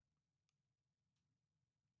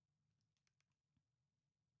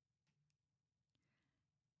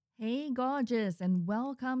Hey, gorgeous, and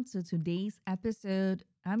welcome to today's episode.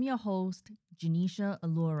 I'm your host, Janisha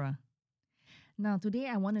Alora. Now, today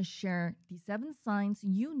I want to share the 7 signs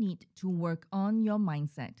you need to work on your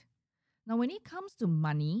mindset. Now, when it comes to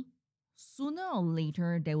money, sooner or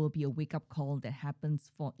later there will be a wake up call that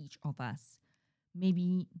happens for each of us.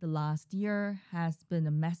 Maybe the last year has been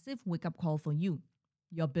a massive wake up call for you.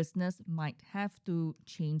 Your business might have to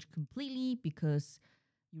change completely because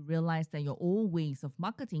you realize that your old ways of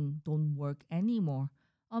marketing don't work anymore.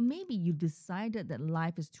 Or maybe you decided that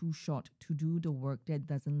life is too short to do the work that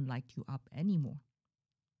doesn't light you up anymore.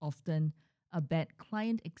 Often, a bad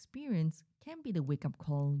client experience can be the wake up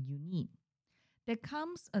call you need. There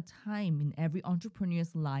comes a time in every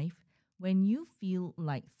entrepreneur's life when you feel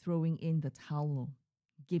like throwing in the towel,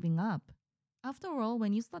 giving up. After all,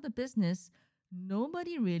 when you start a business,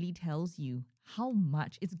 nobody really tells you how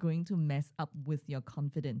much it's going to mess up with your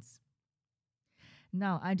confidence.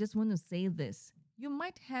 Now, I just want to say this. You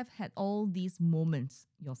might have had all these moments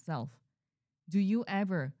yourself. Do you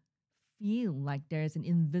ever feel like there's an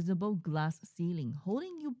invisible glass ceiling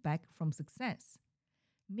holding you back from success?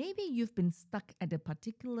 Maybe you've been stuck at a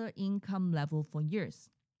particular income level for years.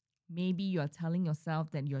 Maybe you're telling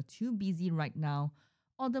yourself that you're too busy right now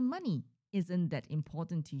or the money isn't that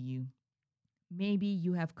important to you. Maybe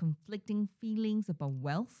you have conflicting feelings about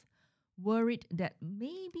wealth, worried that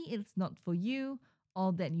maybe it's not for you,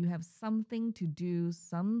 or that you have something to do,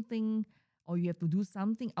 something, or you have to do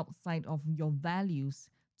something outside of your values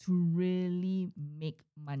to really make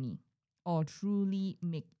money or truly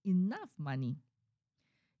make enough money.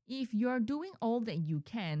 If you're doing all that you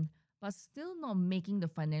can, but still not making the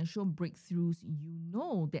financial breakthroughs you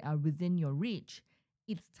know that are within your reach,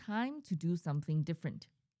 it's time to do something different.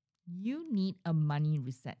 You need a money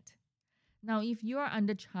reset. Now, if you are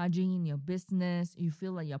undercharging in your business, you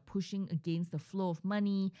feel like you're pushing against the flow of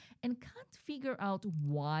money and can't figure out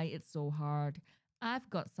why it's so hard, I've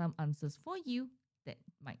got some answers for you that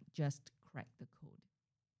might just crack the code.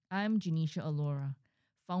 I'm Janisha Alora,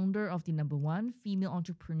 founder of the number one female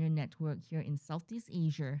entrepreneur network here in Southeast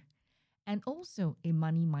Asia, and also a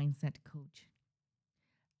money mindset coach.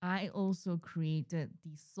 I also created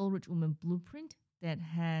the Soul Rich Woman Blueprint that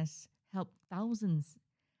has helped thousands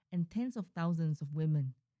and tens of thousands of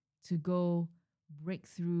women to go break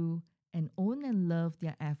through and own and love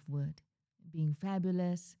their F word, being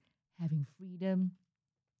fabulous, having freedom,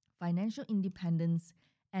 financial independence,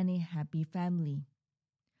 and a happy family.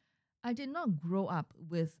 I did not grow up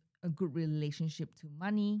with a good relationship to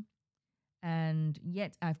money, and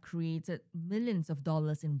yet I've created millions of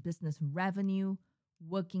dollars in business revenue,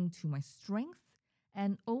 working to my strength,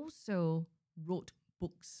 and also wrote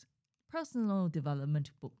books, personal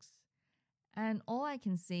development books. And all I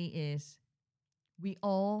can say is, we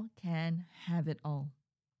all can have it all.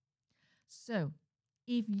 So,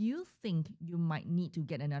 if you think you might need to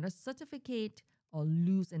get another certificate or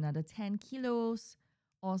lose another 10 kilos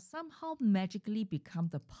or somehow magically become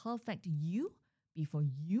the perfect you before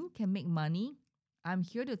you can make money, I'm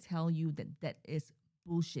here to tell you that that is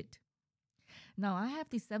bullshit. Now, I have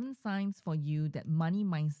the 7 signs for you that money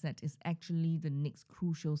mindset is actually the next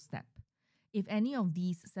crucial step. If any of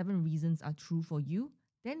these 7 reasons are true for you,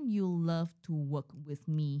 then you'll love to work with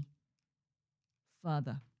me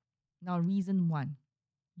further. Now, reason 1,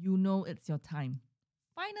 you know it's your time.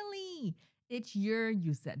 Finally, each year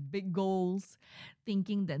you set big goals,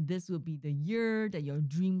 thinking that this will be the year that your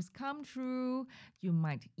dreams come true. You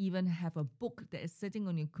might even have a book that is sitting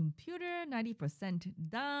on your computer, 90%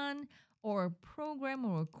 done, or a program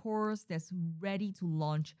or a course that's ready to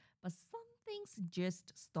launch, but something's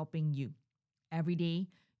just stopping you. Every day,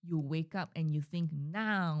 you wake up and you think,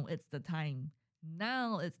 now it's the time.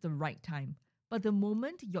 Now it's the right time. But the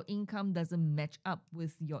moment your income doesn't match up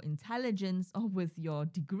with your intelligence or with your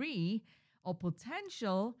degree or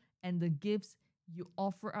potential and the gifts you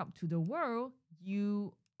offer up to the world,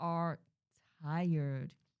 you are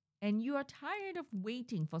tired. And you are tired of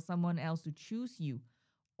waiting for someone else to choose you,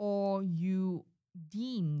 or you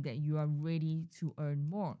deem that you are ready to earn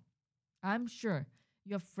more. I'm sure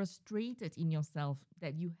you're frustrated in yourself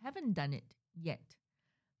that you haven't done it yet.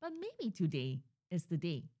 But maybe today is the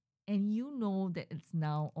day, and you know that it's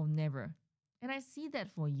now or never. And I see that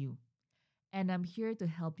for you. And I'm here to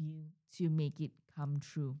help you to make it come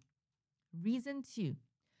true. Reason 2,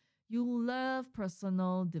 you love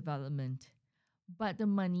personal development, but the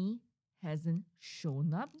money hasn't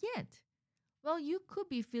shown up yet. Well, you could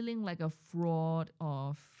be feeling like a fraud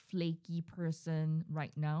or flaky person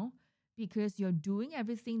right now because you're doing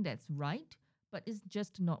everything that's right, but it's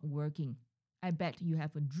just not working. I bet you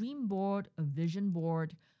have a dream board, a vision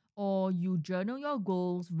board, or you journal your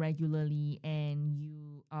goals regularly and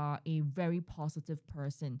you are a very positive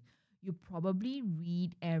person. You probably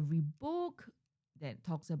read every book that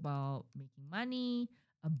talks about making money,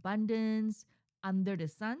 abundance, under the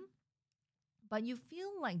sun, but you feel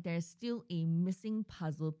like there's still a missing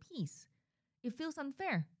puzzle piece. It feels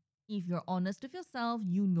unfair. If you're honest with yourself,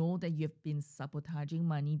 you know that you've been sabotaging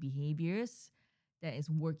money behaviors that is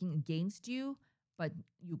working against you, but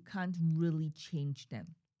you can't really change them.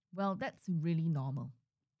 Well, that's really normal.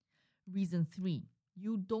 Reason three,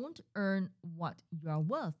 you don't earn what you are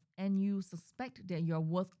worth and you suspect that you're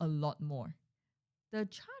worth a lot more. The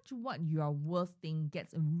charge what you are worth thing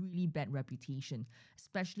gets a really bad reputation,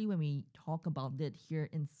 especially when we talk about it here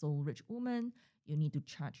in Soul Rich Woman. You need to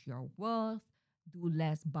charge your worth, do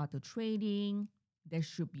less barter trading, there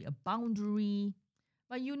should be a boundary.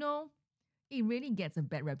 But it really gets a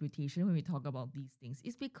bad reputation when we talk about these things.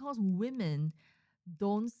 It's because women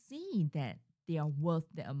don't see that they are worth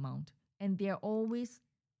the amount and they're always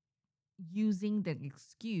using the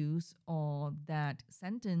excuse or that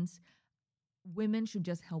sentence, women should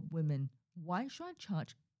just help women. Why should I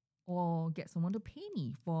charge or get someone to pay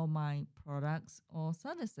me for my products or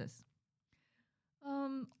services?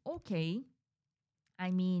 Okay.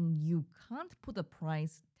 I mean, you can't put a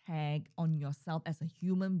price tag on yourself as a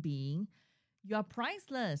human being. You're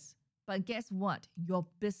priceless. But guess what? Your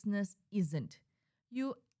business isn't.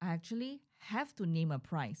 You actually have to name a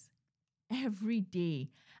price. Every day,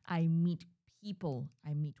 I meet people,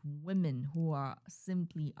 I meet women who are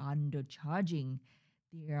simply undercharging.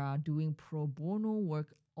 They are doing pro bono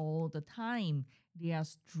work all the time. They are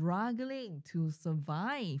struggling to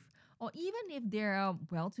survive. Or even if they are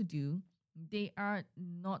well to do, they are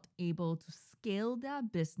not able to scale their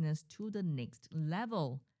business to the next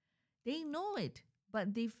level. They know it,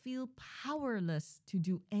 but they feel powerless to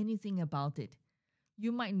do anything about it.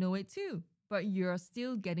 You might know it too, but you're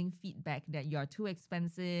still getting feedback that you're too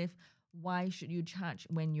expensive. Why should you charge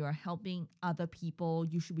when you're helping other people?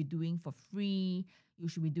 You should be doing for free. You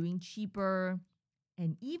should be doing cheaper.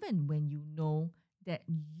 And even when you know that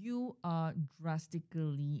you are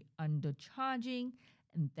drastically undercharging,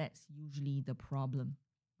 and that's usually the problem.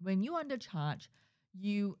 When you undercharge,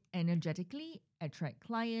 you energetically attract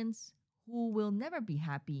clients who will never be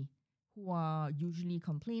happy, who are usually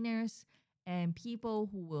complainers, and people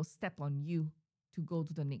who will step on you to go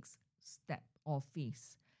to the next step or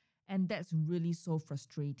phase. And that's really so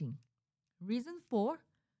frustrating. Reason four,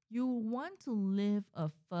 you want to live a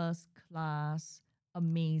first class,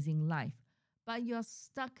 amazing life, but you're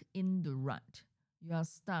stuck in the rut. You're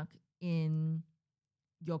stuck in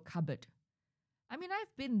your cupboard. I mean,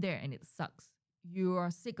 I've been there and it sucks. You are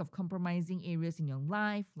sick of compromising areas in your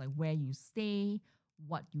life, like where you stay,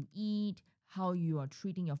 what you eat, how you are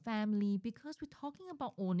treating your family, because we're talking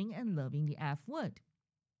about owning and loving the F word.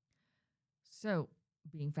 So,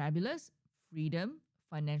 being fabulous, freedom,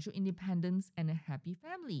 financial independence, and a happy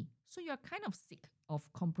family. So, you're kind of sick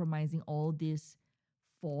of compromising all these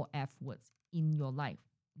four F words in your life,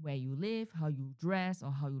 where you live, how you dress,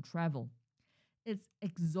 or how you travel. It's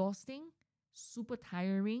exhausting, super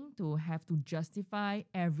tiring to have to justify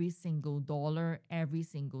every single dollar, every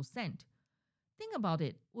single cent. Think about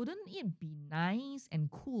it. Wouldn't it be nice and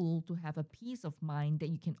cool to have a peace of mind that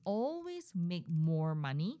you can always make more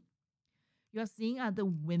money? You're seeing other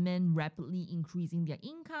women rapidly increasing their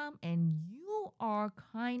income and you are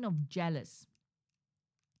kind of jealous.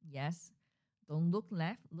 Yes, don't look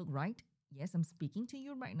left, look right. Yes, I'm speaking to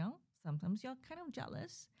you right now. Sometimes you're kind of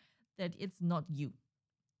jealous that it's not you.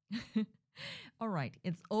 All right,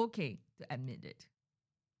 it's okay to admit it.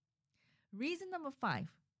 Reason number five,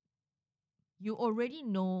 you already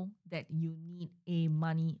know that you need a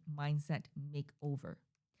money mindset makeover.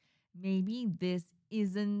 Maybe this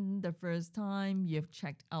isn't the first time you've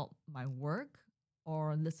checked out my work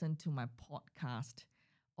or listened to my podcast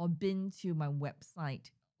or been to my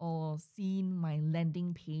website or seen my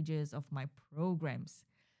landing pages of my programs.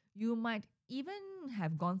 You might even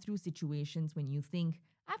have gone through situations when you think,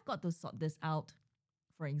 I've got to sort this out.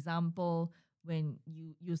 For example, when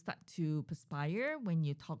you start to perspire when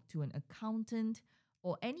you talk to an accountant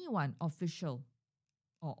or anyone official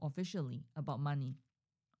or officially about money,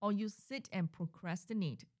 or you sit and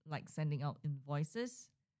procrastinate like sending out invoices.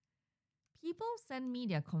 People send me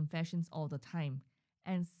their confessions all the time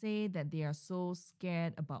and say that they are so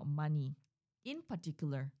scared about money, in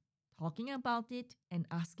particular, talking about it and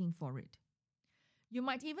asking for it. You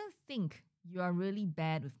might even think you are really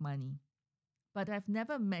bad with money, but I've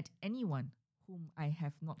never met anyone whom I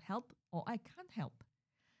have not helped or I can't help.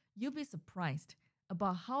 You'll be surprised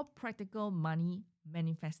about how practical money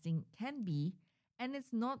manifesting can be And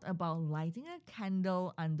it's not about lighting a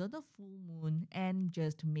candle under the full moon and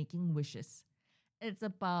just making wishes. It's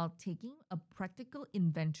about taking a practical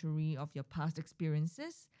inventory of your past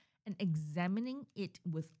experiences and examining it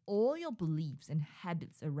with all your beliefs and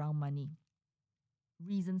habits around money.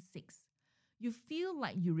 Reason 6. You feel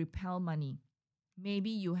like you repel money.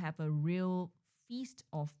 Maybe you have a real feast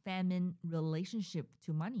or famine relationship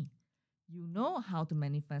to money. You know how to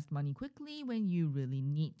manifest money quickly when you really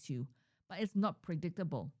need to, but it's not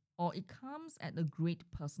predictable or it comes at a great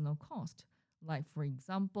personal cost. Like, for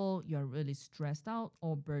example, you're really stressed out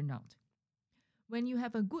or burnout. When you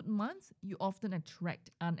have a good month, you often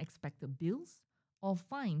attract unexpected bills or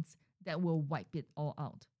fines that will wipe it all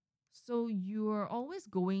out. So you're always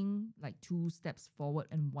going like 2 steps forward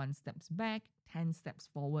and 1 steps back, 10 steps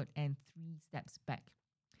forward and 3 steps back.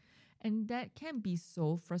 And that can be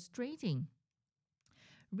so frustrating.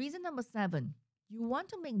 Reason number 7, you want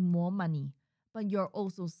to make more money, but you're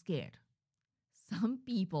also scared. Some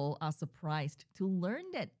people are surprised to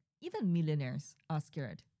learn that even millionaires are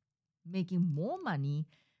scared. Making more money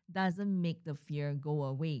doesn't make the fear go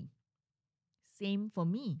away. Same for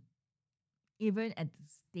me. Even at the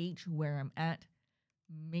stage where I'm at,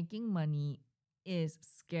 making money is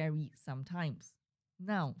scary sometimes.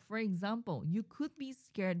 Now, for example, you could be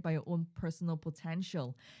scared by your own personal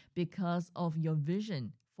potential because of your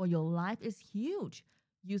vision for your life is huge.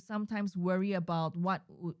 You sometimes worry about what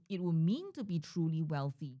it will mean to be truly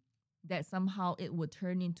wealthy, that somehow it would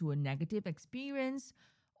turn into a negative experience,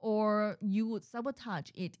 or you would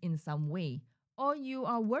sabotage it in some way, or you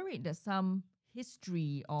are worried that some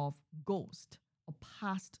history of ghosts or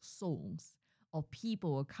past souls or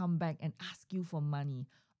people will come back and ask you for money,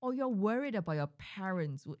 or you're worried about your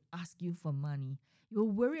parents would ask you for money. You're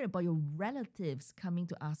worried about your relatives coming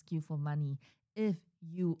to ask you for money if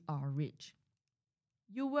you are rich.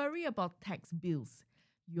 You worry about tax bills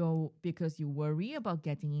because you worry about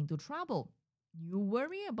getting into trouble. You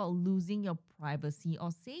worry about losing your privacy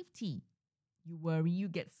or safety. You worry you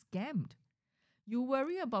get scammed. You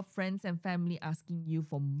worry about friends and family asking you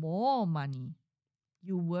for more money.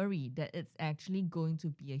 You worry that it's actually going to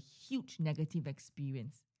be a huge negative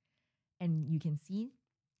experience. And you can see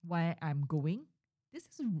where I'm going. This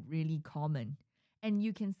is really common. And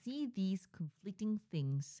you can see these conflicting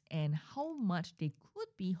things and how much they could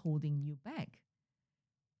be holding you back.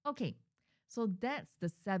 Okay, so that's the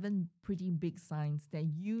 7 pretty big signs that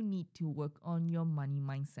you need to work on your money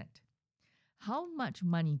mindset. How much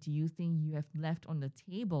money do you think you have left on the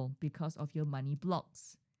table because of your money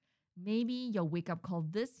blocks? Maybe your wake up call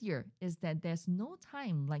this year is that there's no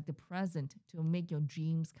time like the present to make your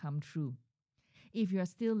dreams come true. If you're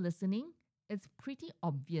still listening, it's pretty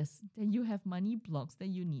obvious that you have money blocks that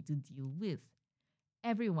you need to deal with.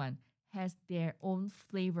 Everyone has their own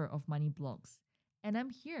flavor of money blocks, and I'm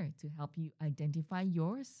here to help you identify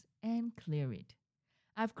yours and clear it.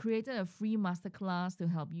 I've created a free masterclass to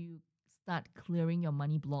help you start clearing your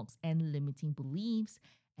money blocks and limiting beliefs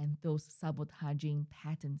and those sabotaging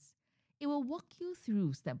patterns. It will walk you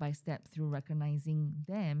through step by step through recognizing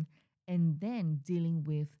them and then dealing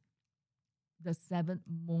with the 7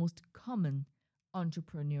 most common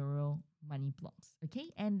entrepreneurial money blocks.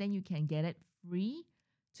 Okay, and then you can get it free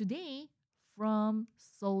today from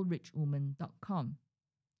soulrichwoman.com.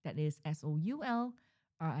 That is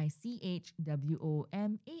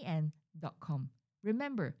SOULRICHWOMAN.com.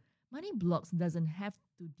 Remember, money blocks doesn't have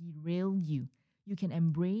to derail you. You can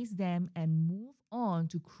embrace them and move on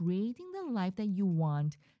to creating the life that you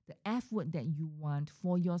want, the F word that you want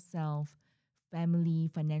for yourself, family,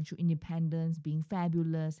 financial independence, being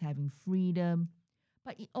fabulous, having freedom.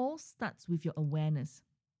 But it all starts with your awareness.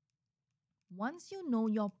 Once you know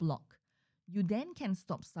your block, you then can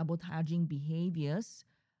stop sabotaging behaviors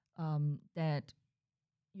that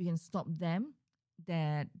you can stop them,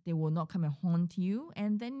 that they will not come and haunt you,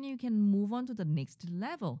 and then you can move on to the next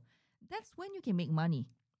level. That's when you can make money,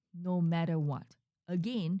 no matter what.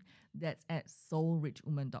 Again, that's at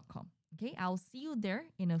soulrichwoman.com. Okay, I'll see you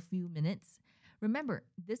there in a few minutes. Remember,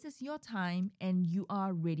 this is your time and you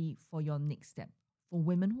are ready for your next step. For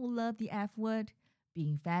women who love the F word,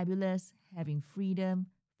 being fabulous, having freedom,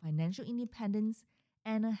 financial independence,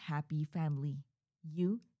 and a happy family.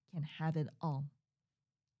 You can have it all.